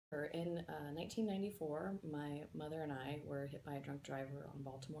In 1994, my mother and I were hit by a drunk driver on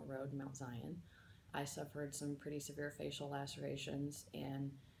Baltimore Road in Mount Zion. I suffered some pretty severe facial lacerations,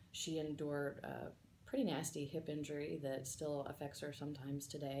 and she endured a pretty nasty hip injury that still affects her sometimes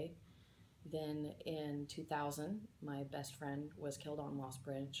today. Then in 2000, my best friend was killed on Lost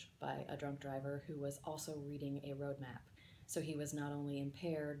Bridge by a drunk driver who was also reading a road map. So he was not only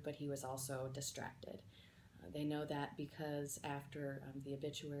impaired, but he was also distracted. They know that because after the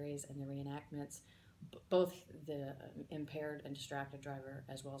obituaries and the reenactments, both the impaired and distracted driver,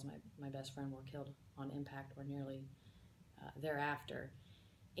 as well as my best friend, were killed on impact or nearly thereafter.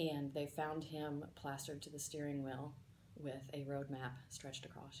 And they found him plastered to the steering wheel with a road map stretched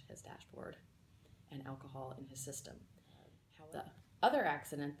across his dashboard and alcohol in his system. The other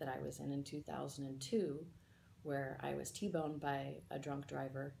accident that I was in 2002, where I was T-boned by a drunk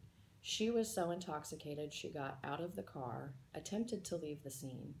driver, she was so intoxicated she got out of the car, attempted to leave the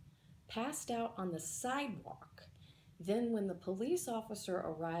scene, passed out on the sidewalk. Then when the police officer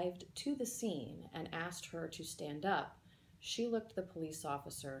arrived to the scene and asked her to stand up, she looked the police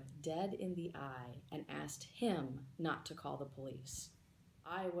officer dead in the eye and asked him not to call the police.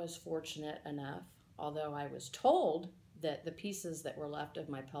 I was fortunate enough, although I was told that the pieces that were left of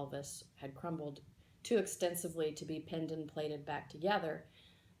my pelvis had crumbled too extensively to be pinned and plated back together,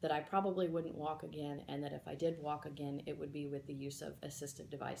 that I probably wouldn't walk again, and that if I did walk again, it would be with the use of assistive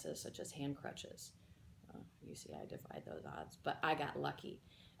devices such as hand crutches. You see, I defied those odds, but I got lucky,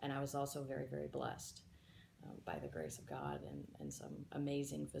 and I was also very, very blessed by the grace of God and some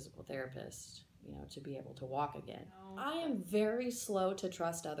amazing physical therapists, to be able to walk again. I am very slow to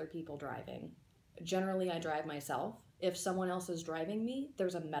trust other people driving. Generally, I drive myself. If someone else is driving me,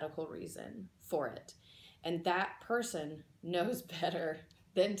 there's a medical reason for it. And that person knows better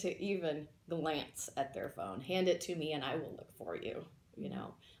than to even glance at their phone. Hand it to me and I will look for you.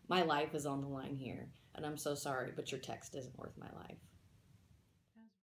 My life is on the line here, and I'm so sorry, but your text isn't worth my life.